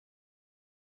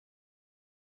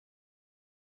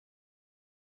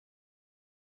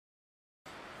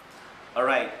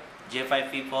Alright,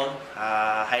 GFI people,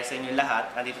 hi sa inyo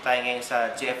lahat. Nandito tayo ngayon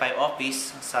sa GFI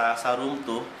office, sa room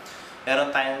 2.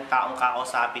 Meron tayong taong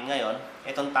kakausapin ngayon.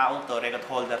 Itong taong to, record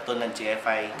holder to ng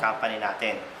GFI company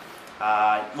natin.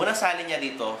 Munang sali niya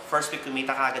dito, first week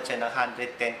kumita kagad siya ng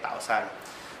 110,000.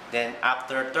 Then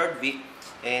after third week,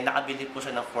 nakabili po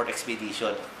siya ng 4th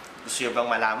expedition. Gusto nyo bang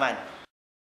malaman?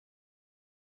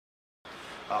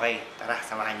 Okay, tara,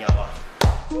 samahan niyo ako.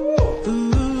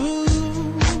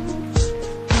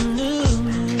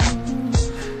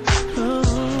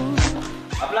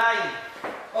 Apply!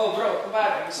 Oh bro,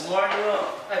 kumare. Good morning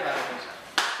bro. Ay, pare.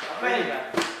 Apply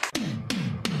ba?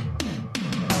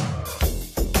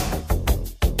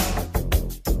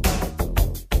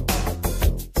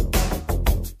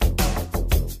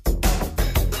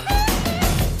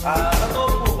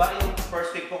 Totoo po ba yung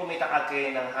first week po kumita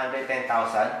kayo ng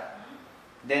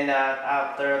 110,000? Then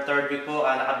after third week po,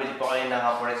 nakabili po kayo ng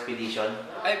 4th expedition?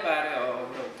 Ay pare, oo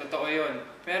bro. Totoo yun.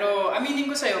 Pero aminin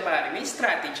ko sa'yo pare, may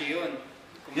strategy yun.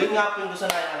 Yun nga po yung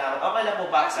gusto natin alaman. Okay na po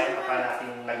ba kahit pa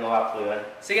natin nagawa po yun?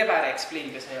 Sige pare,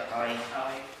 explain ko sa'yo. Okay.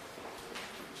 Okay.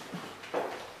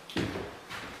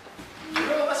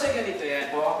 Bro, kasi ganito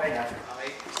yan. Okay na.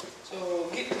 Okay.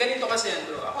 So, ganito kasi yan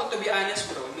bro. Ako, to be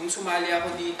honest bro, nung sumali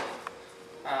ako dito,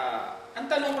 ang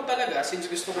tanong ko talaga,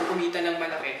 since gusto ko kumita ng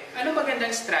malaki, ano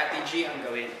magandang strategy ang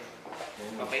gawin?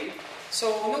 Okay?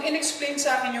 So, nung in-explain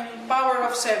sa akin yung power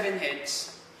of 7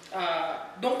 heads,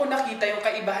 doon ko nakita yung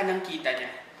kaibahan ng kita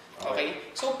niya. Okay?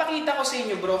 So, pakita ko sa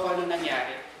inyo bro kung ano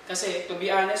nangyari. Kasi, to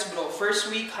be honest bro, first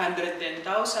week, 110,000,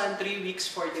 3 weeks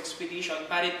for the expedition,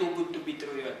 pare too good to be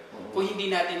true yun. Kung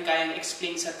hindi natin kayang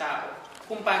explain sa tao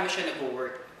kung paano siya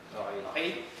nag-work.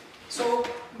 Okay? So,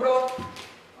 bro,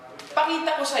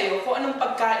 pakita ko sa'yo kung anong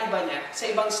pagkaiba niya sa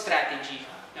ibang strategy.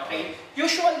 Okay?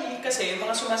 Usually, kasi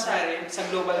mga sumasari sa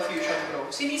Global Fusion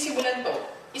bro, sinisimulan to,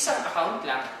 isang account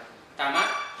lang. Tama?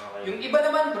 Okay. Yung iba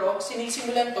naman bro,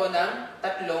 sinisimulan to ng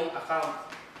 3 account.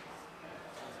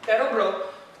 Pero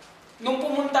bro, nung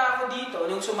pumunta ako dito,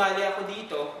 nung sumali ako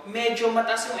dito, medyo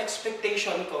mataas yung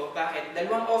expectation ko. Bakit?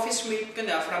 2 office mate ko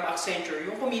na from Accenture,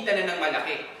 yung kumita na ng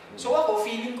malaki. So ako,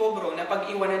 feeling ko bro, na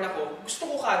pag-iwanan ako, gusto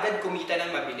ko kagad kumita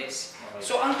ng mabilis. Okay.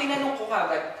 So ang tinanong ko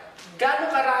kagad, gaano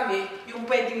karami yung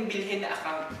pwedeng bilhin na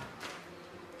account?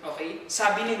 Okay?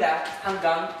 Sabi nila,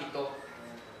 hanggang 7.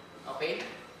 Okay?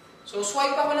 So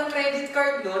swipe ako ng credit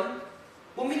card nun,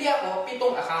 bumili ako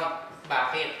 7 account.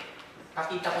 Bakit?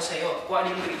 Pakita ko sa'yo kung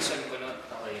ano yung reason ko nun.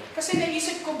 Okay. Kasi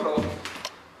naisip ko bro,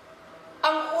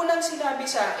 ang unang sinabi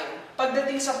sa akin,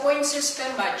 pagdating sa point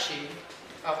system matching,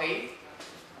 okay?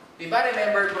 Diba,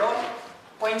 remember bro,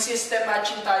 point system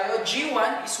matching tayo,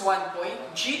 G1 is 1 point,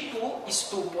 G2 is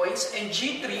 2 points, and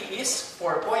G3 is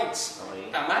 4 points. Okay.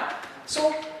 Tama?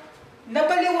 So,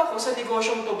 nabaliw ako sa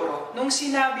negosyong to bro, nung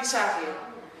sinabi sa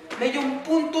akin na yung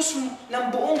puntos ng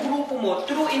buong grupo mo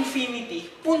through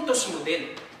infinity, puntos mo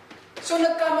din. So,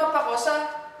 nagkamap ako sa,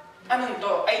 anong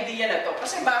to, idea na to.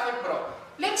 Kasi bakit bro?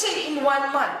 Let's say in 1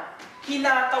 month,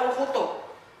 hinataw ko to.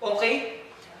 Okay?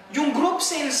 Yung group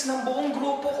sales ng buong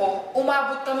grupo ko,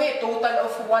 umabot kami, total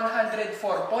of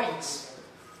 104 points.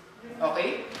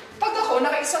 Okay? Pag ako,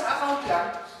 naka-isang account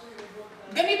lang,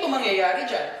 ganito mangyayari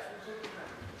dyan.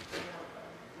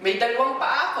 May 2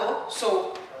 pa ako,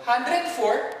 so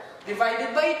 104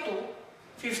 divided by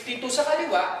 2, 52 sa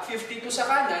kaliwa, 52 sa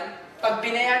kanan. Pag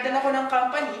binayadan ako ng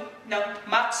company ng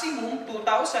maximum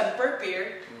 2,000 per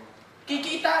pair,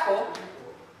 kikita ko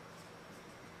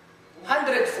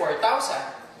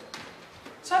 104,000.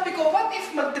 Sabi ko, what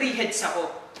if mag 3 heads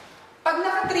ako? Pag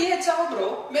naka 3 heads ako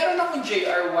bro, meron akong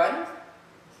JR1,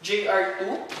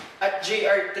 JR2, at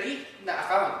JR3 na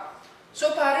account.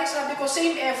 So pare, sabi ko,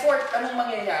 same effort, anong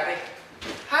mangyayari?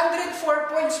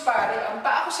 104 points pare, ang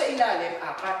pa ako sa ilalim,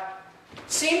 4.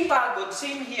 Same pagod,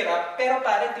 same hirap, pero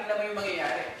pare, tingnan mo yung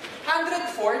mangyayari.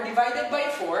 104 divided by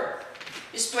 4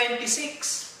 is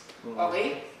 26.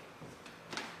 Okay?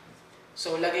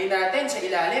 So, lagay natin sa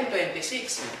ilalim,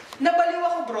 26. Nabaliw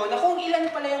ako bro, na kung ilan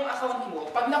pala yung account mo,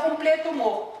 pag nakumpleto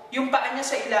mo yung paa niya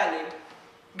sa ilalim,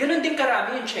 ganun din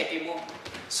karami yung cheque mo.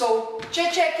 So,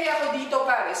 cheque ako dito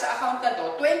pare, sa account na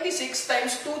to, 26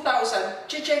 times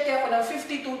 2,000, cheque ako ng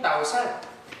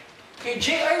 52,000. Kay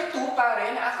JR2 pare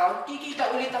na account,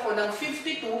 kikita ulit ako ng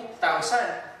 52,000.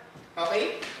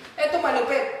 Okay? Eto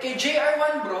malupit. Kay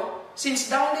JR1 bro, since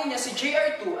downline niya si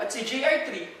JR2 at si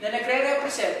JR3 na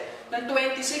nagre-represent ng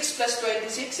 26 plus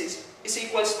 26 is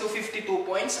equals to 52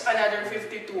 points, another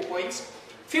 52 points.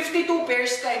 52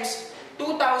 pairs times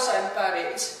 2,000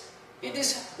 pare, it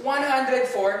is 104,000.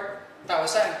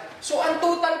 So ang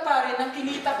total pare ng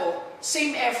kinita ko,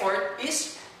 same effort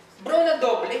is, bro, na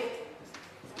doble.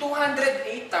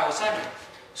 208,000.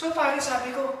 So pare,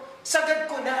 sabi ko, sagad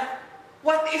ko na.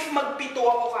 What if magpito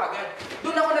ako kagad?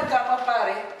 Doon ako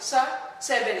nagkapapare sa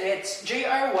 7 heads.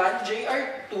 JR1,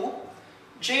 JR2,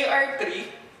 JR3,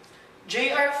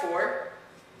 JR4,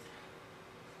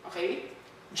 okay,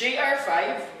 JR5,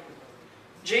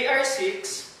 JR6,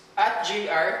 at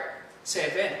JR7.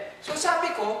 So sabi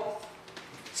ko,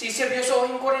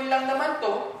 siseryosohin ko rin lang naman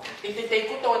to, ititake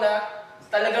ko to na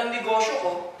talagang negosyo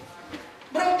ko.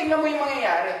 Bro, tingnan mo yung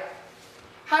mangyayari.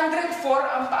 104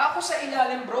 ang pa ako sa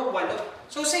ilalim, bro,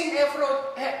 8. So same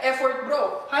effort,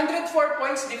 bro. 104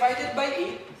 points divided by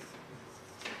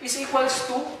 8 is equals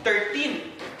to 13.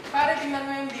 Para tingnan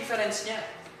mo yung difference niya.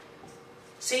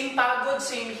 Same pagod,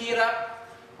 same hirap.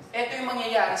 Ito yung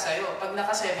mangyayari sa'yo pag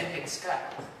naka 7 heads ka.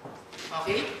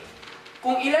 Okay?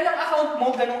 Kung ilan ang account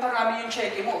mo, ganun karami yung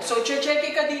cheque mo. So,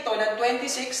 cheque ka dito ng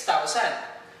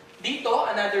 26,000. Dito,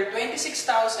 another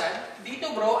 26,000. Dito,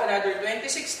 bro, another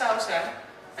 26,000.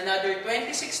 Another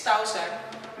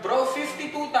 26,000. Bro,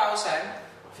 52,000.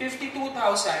 52,000.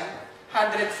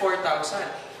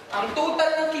 104,000. Ang total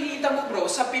ng kinita mo, bro,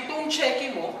 sa 7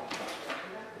 cheque mo,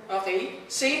 okay,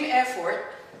 same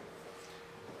effort,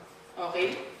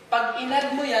 okay, pag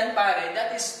inad mo yan, pare,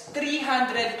 that is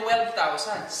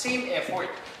 312,000. Same effort.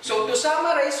 So, to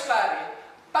summarize, pare,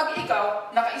 pag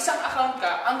ikaw, naka-isang account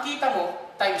ka, ang kita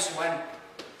mo, times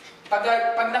 1. Pag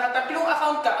naka-3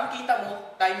 account ka, ang kita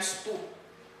mo, times 2.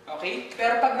 Okay?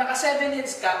 Pero pag naka-7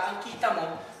 heads ka, ang kita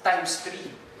mo, times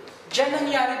 3. Diyan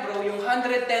nangyari, bro, yung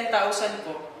 110,000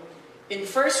 ko in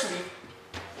first week,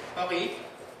 okay?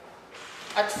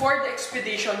 At for the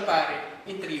expedition, pare,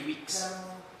 in 3 weeks.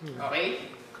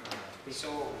 Okay?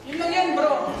 So, yun lang yan,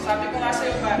 bro. Sabi ko nga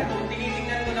sa'yo, pare, kung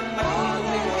tinitingnan mo ng matinding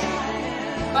negosyo,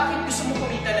 bakit gusto mo